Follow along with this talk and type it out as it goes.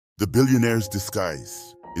The billionaire's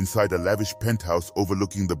disguise. Inside a lavish penthouse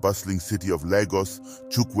overlooking the bustling city of Lagos,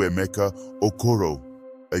 Chukwuemeka Okoro,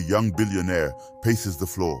 a young billionaire, paces the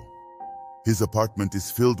floor. His apartment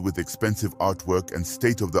is filled with expensive artwork and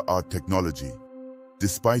state-of-the-art technology.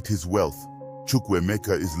 Despite his wealth,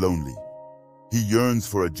 Chukwuemeka is lonely. He yearns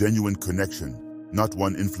for a genuine connection, not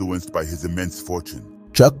one influenced by his immense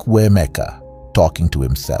fortune. Chukwuemeka, talking to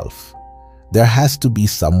himself. There has to be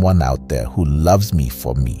someone out there who loves me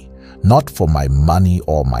for me, not for my money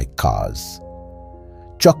or my cars.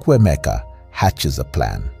 Chukwuemeka hatches a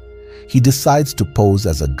plan. He decides to pose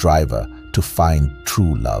as a driver to find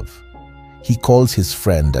true love. He calls his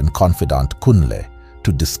friend and confidant Kunle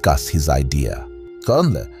to discuss his idea.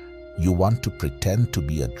 Kunle, you want to pretend to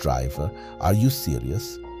be a driver? Are you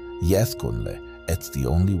serious? Yes, Kunle. It's the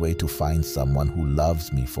only way to find someone who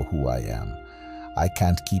loves me for who I am. I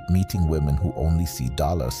can't keep meeting women who only see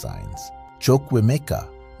dollar signs. Chukwuemeka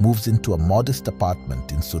moves into a modest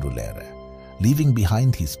apartment in Surulere, leaving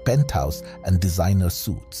behind his penthouse and designer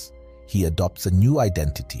suits. He adopts a new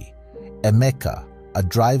identity, Emeka, a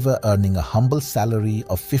driver earning a humble salary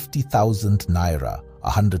of 50,000 naira,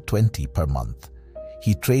 120 per month.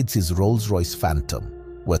 He trades his Rolls-Royce Phantom,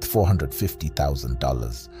 worth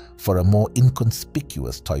 $450,000, for a more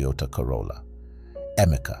inconspicuous Toyota Corolla.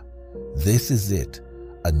 Emeka, this is it,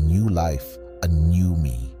 a new life, a new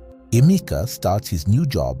me. Emeka starts his new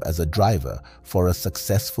job as a driver for a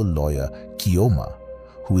successful lawyer, Chioma,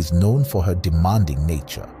 who is known for her demanding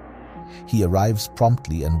nature. He arrives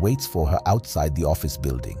promptly and waits for her outside the office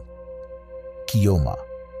building. Chioma,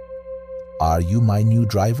 are you my new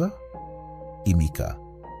driver? Emeka,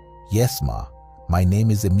 yes ma, my name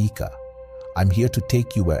is Emeka. I'm here to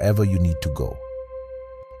take you wherever you need to go.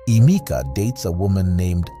 Emeka dates a woman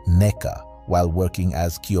named Nneka while working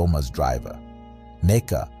as Chioma's driver.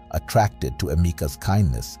 Nneka, attracted to Emeka's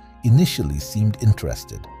kindness, initially seemed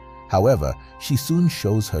interested. However, she soon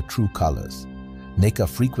shows her true colors. Nneka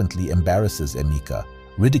frequently embarrasses Emeka,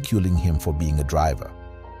 ridiculing him for being a driver.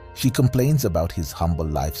 She complains about his humble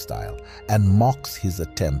lifestyle and mocks his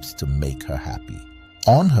attempts to make her happy.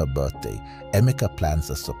 On her birthday, Emeka plans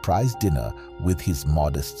a surprise dinner with his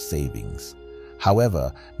modest savings.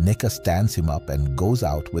 However, Nneka stands him up and goes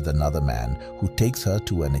out with another man who takes her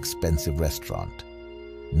to an expensive restaurant.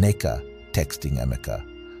 Nneka texting Emeka,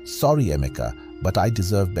 "Sorry Emeka, but I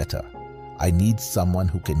deserve better. I need someone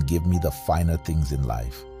who can give me the finer things in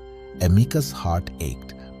life." Emeka's heart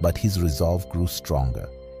ached, but his resolve grew stronger.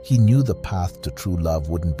 He knew the path to true love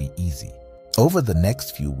wouldn't be easy. Over the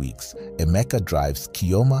next few weeks, Emeka drives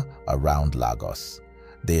Chioma around Lagos.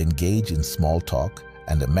 They engage in small talk,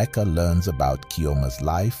 and Emeka learns about Chioma's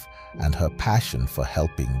life and her passion for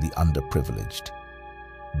helping the underprivileged.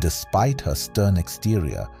 Despite her stern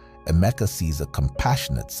exterior, Emeka sees a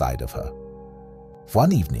compassionate side of her.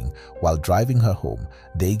 One evening, while driving her home,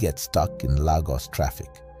 they get stuck in Lagos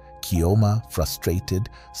traffic. Chioma, frustrated,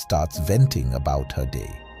 starts venting about her day.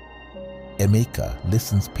 Emeka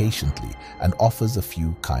listens patiently and offers a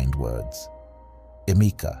few kind words.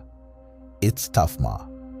 Emeka, "It's tough, ma,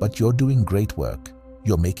 but you're doing great work.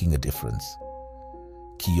 You're making a difference."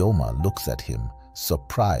 Chioma looks at him,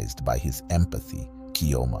 surprised by his empathy.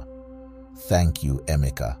 Chioma, "Thank you,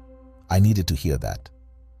 Emeka. I needed to hear that."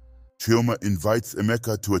 Chioma invites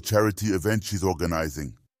Emeka to a charity event she's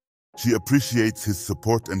organizing. She appreciates his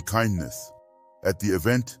support and kindness. At the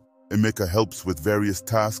event, Emeka helps with various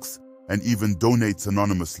tasks and even donates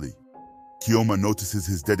anonymously. Chioma notices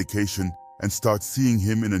his dedication and starts seeing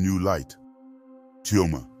him in a new light.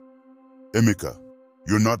 Chioma, "Emeka,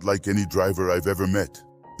 you're not like any driver I've ever met.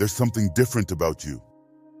 There's something different about you."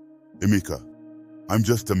 Emeka, "I'm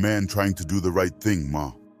just a man trying to do the right thing,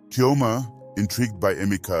 ma." Chioma, intrigued by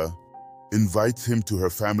Emeka, invites him to her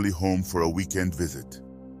family home for a weekend visit.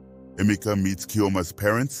 Emeka meets Chioma's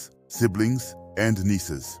parents, siblings, and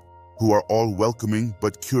nieces, who are all welcoming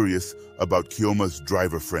but curious about Chioma's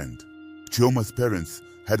driver friend. Chioma's parents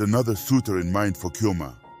had another suitor in mind for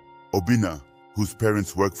Chioma, Obinna, whose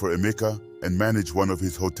parents work for Emeka and manage one of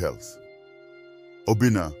his hotels.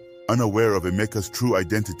 Obinna, unaware of Emeka's true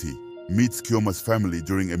identity, meets Chioma's family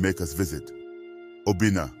during Emeka's visit.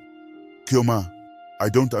 Obinna, "Chioma, I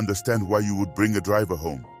don't understand why you would bring a driver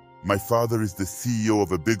home. My father is the CEO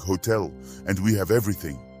of a big hotel and we have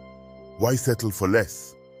everything. Why settle for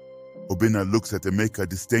less?" Obinna looks at Emeka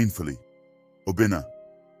disdainfully. "Obinna,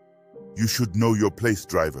 you should know your place,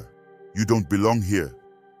 driver. You don't belong here."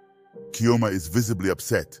 Chioma is visibly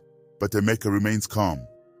upset, but Emeka remains calm.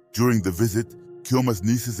 During the visit, Chioma's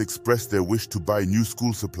nieces express their wish to buy new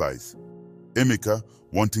school supplies. Emeka,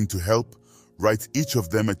 wanting to help, writes each of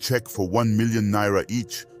them a check for 1 million naira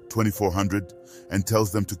each, $2,400 and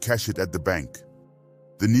tells them to cash it at the bank.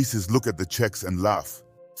 The nieces look at the checks and laugh,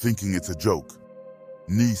 thinking it's a joke.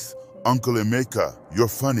 Niece, Uncle Emeka, you're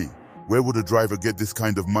funny. Where would a driver get this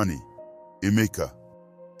kind of money? Emeka,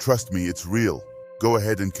 trust me, it's real. Go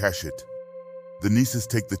ahead and cash it. The nieces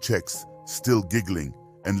take the checks, still giggling,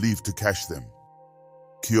 and leave to cash them.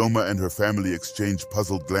 Chioma and her family exchange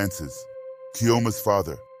puzzled glances. Chioma's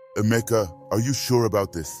father, Emeka, are you sure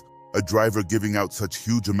about this? A driver giving out such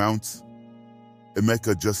huge amounts?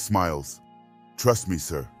 Emeka just smiles. Trust me,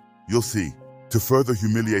 sir. You'll see. To further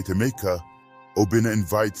humiliate Emeka, Obinna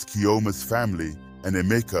invites Chioma's family and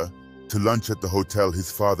Emeka to lunch at the hotel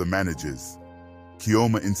his father manages.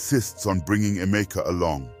 Chioma insists on bringing Emeka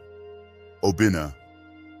along. Obinna,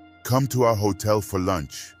 come to our hotel for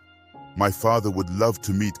lunch. My father would love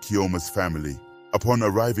to meet Chioma's family. Upon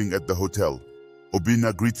arriving at the hotel,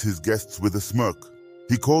 Obinna greets his guests with a smirk.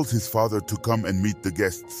 He calls his father to come and meet the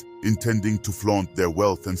guests, intending to flaunt their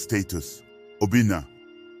wealth and status. Obinna,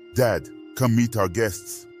 Dad, come meet our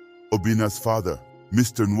guests. Obinna's father,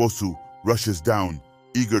 Mr. Nwosu, rushes down,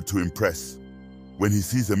 eager to impress. When he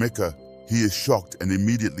sees Emeka, he is shocked and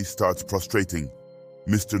immediately starts prostrating.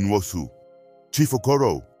 Mr. Nwosu, Chief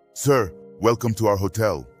Okoro, sir, welcome to our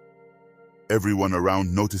hotel. Everyone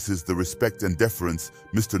around notices the respect and deference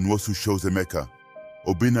Mr. Nwosu shows Emeka.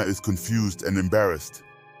 Obinna is confused and embarrassed.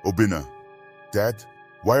 Obinna, Dad,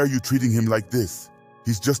 why are you treating him like this?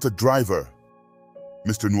 He's just a driver.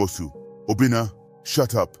 Mr. Nwosu, Obinna,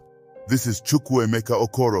 shut up. This is Chukwuemeka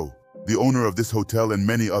Okoro, the owner of this hotel and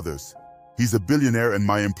many others. He's a billionaire and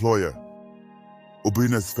my employer.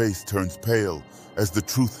 Obinna's face turns pale as the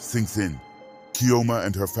truth sinks in. Chioma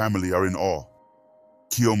and her family are in awe.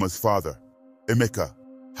 Chioma's father, Emeka,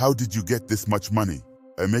 how did you get this much money?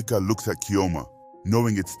 Emeka looks at Chioma,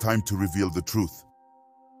 knowing it's time to reveal the truth.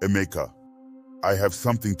 Emeka, I have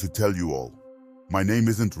something to tell you all. My name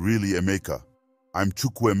isn't really Emeka. I'm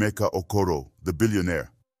Chukwuemeka Okoro, the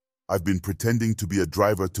billionaire. I've been pretending to be a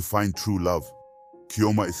driver to find true love.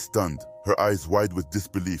 Chioma is stunned, her eyes wide with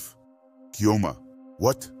disbelief. Chioma,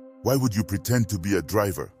 what? Why would you pretend to be a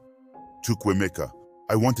driver? Chukwuemeka,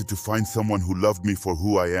 I wanted to find someone who loved me for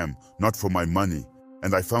who I am, not for my money.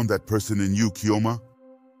 And I found that person in you, Chioma.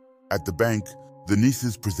 At the bank, the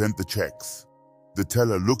nieces present the checks. The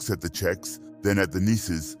teller looks at the checks, then at the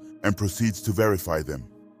nieces, and proceeds to verify them.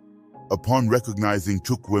 Upon recognizing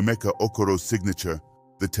Chukwuemeka Okoro's signature,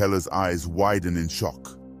 the teller's eyes widen in shock.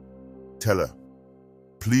 Teller,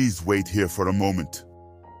 please wait here for a moment.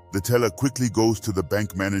 The teller quickly goes to the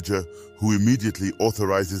bank manager, who immediately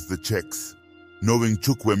authorizes the checks. Knowing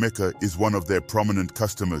Chukwuemeka is one of their prominent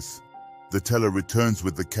customers, the teller returns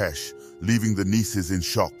with the cash, leaving the nieces in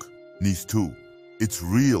shock. Niece 2, it's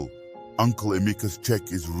real. Uncle Emeka's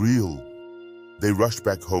check is real. They rush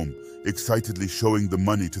back home, excitedly showing the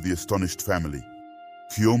money to the astonished family.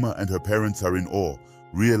 Chioma and her parents are in awe,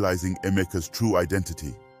 realizing Emeka's true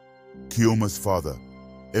identity. Chioma's father,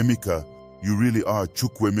 Emeka, you really are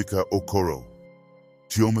Chukwuemeka Okoro.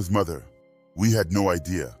 Chioma's mother, we had no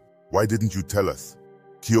idea. Why didn't you tell us?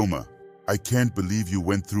 Chioma, I can't believe you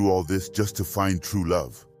went through all this just to find true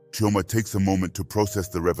love. Chioma takes a moment to process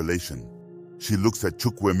the revelation. She looks at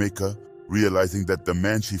Chukwuemeka, realizing that the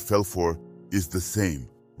man she fell for is the same,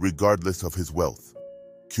 regardless of his wealth.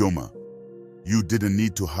 Chioma, you didn't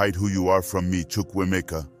need to hide who you are from me,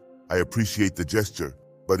 Chukwuemeka. I appreciate the gesture,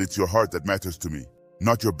 but it's your heart that matters to me,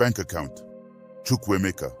 not your bank account.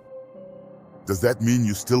 Chukwuemeka, does that mean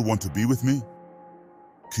you still want to be with me?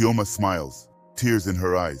 Chioma smiles, tears in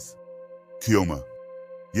her eyes. Chioma,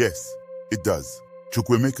 yes, it does.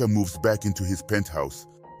 Chukwuemeka moves back into his penthouse,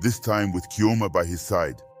 this time with Chioma by his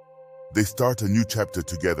side. They start a new chapter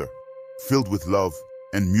together, filled with love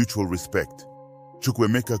and mutual respect.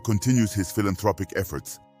 Chukwuemeka continues his philanthropic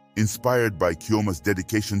efforts, inspired by Chioma's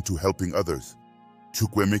dedication to helping others.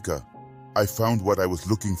 Chukwuemeka, I found what I was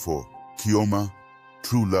looking for. Chioma,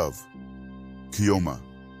 true love. Chioma,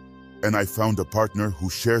 and I found a partner who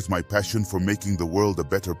shares my passion for making the world a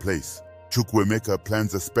better place. Chukwuemeka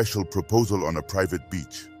plans a special proposal on a private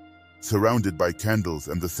beach. Surrounded by candles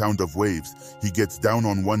and the sound of waves, he gets down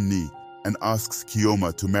on one knee and asks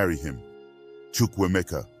Chioma to marry him.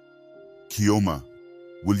 Chukwuemeka, Chioma,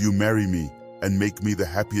 will you marry me and make me the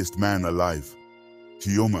happiest man alive?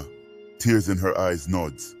 Chioma, tears in her eyes,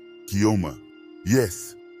 nods. Chioma,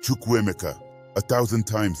 yes. Chukwuemeka, 1,000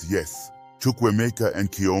 times yes. Chukwuemeka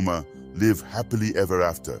and Chioma live happily ever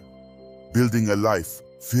after, building a life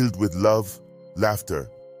filled with love, laughter,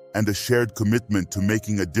 and a shared commitment to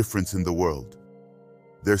making a difference in the world.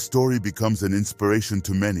 Their story becomes an inspiration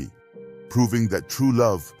to many, proving that true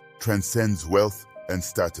love transcends wealth and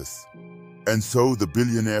status. And so the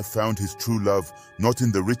billionaire found his true love not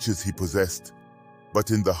in the riches he possessed, but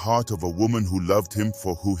in the heart of a woman who loved him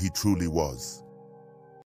for who he truly was.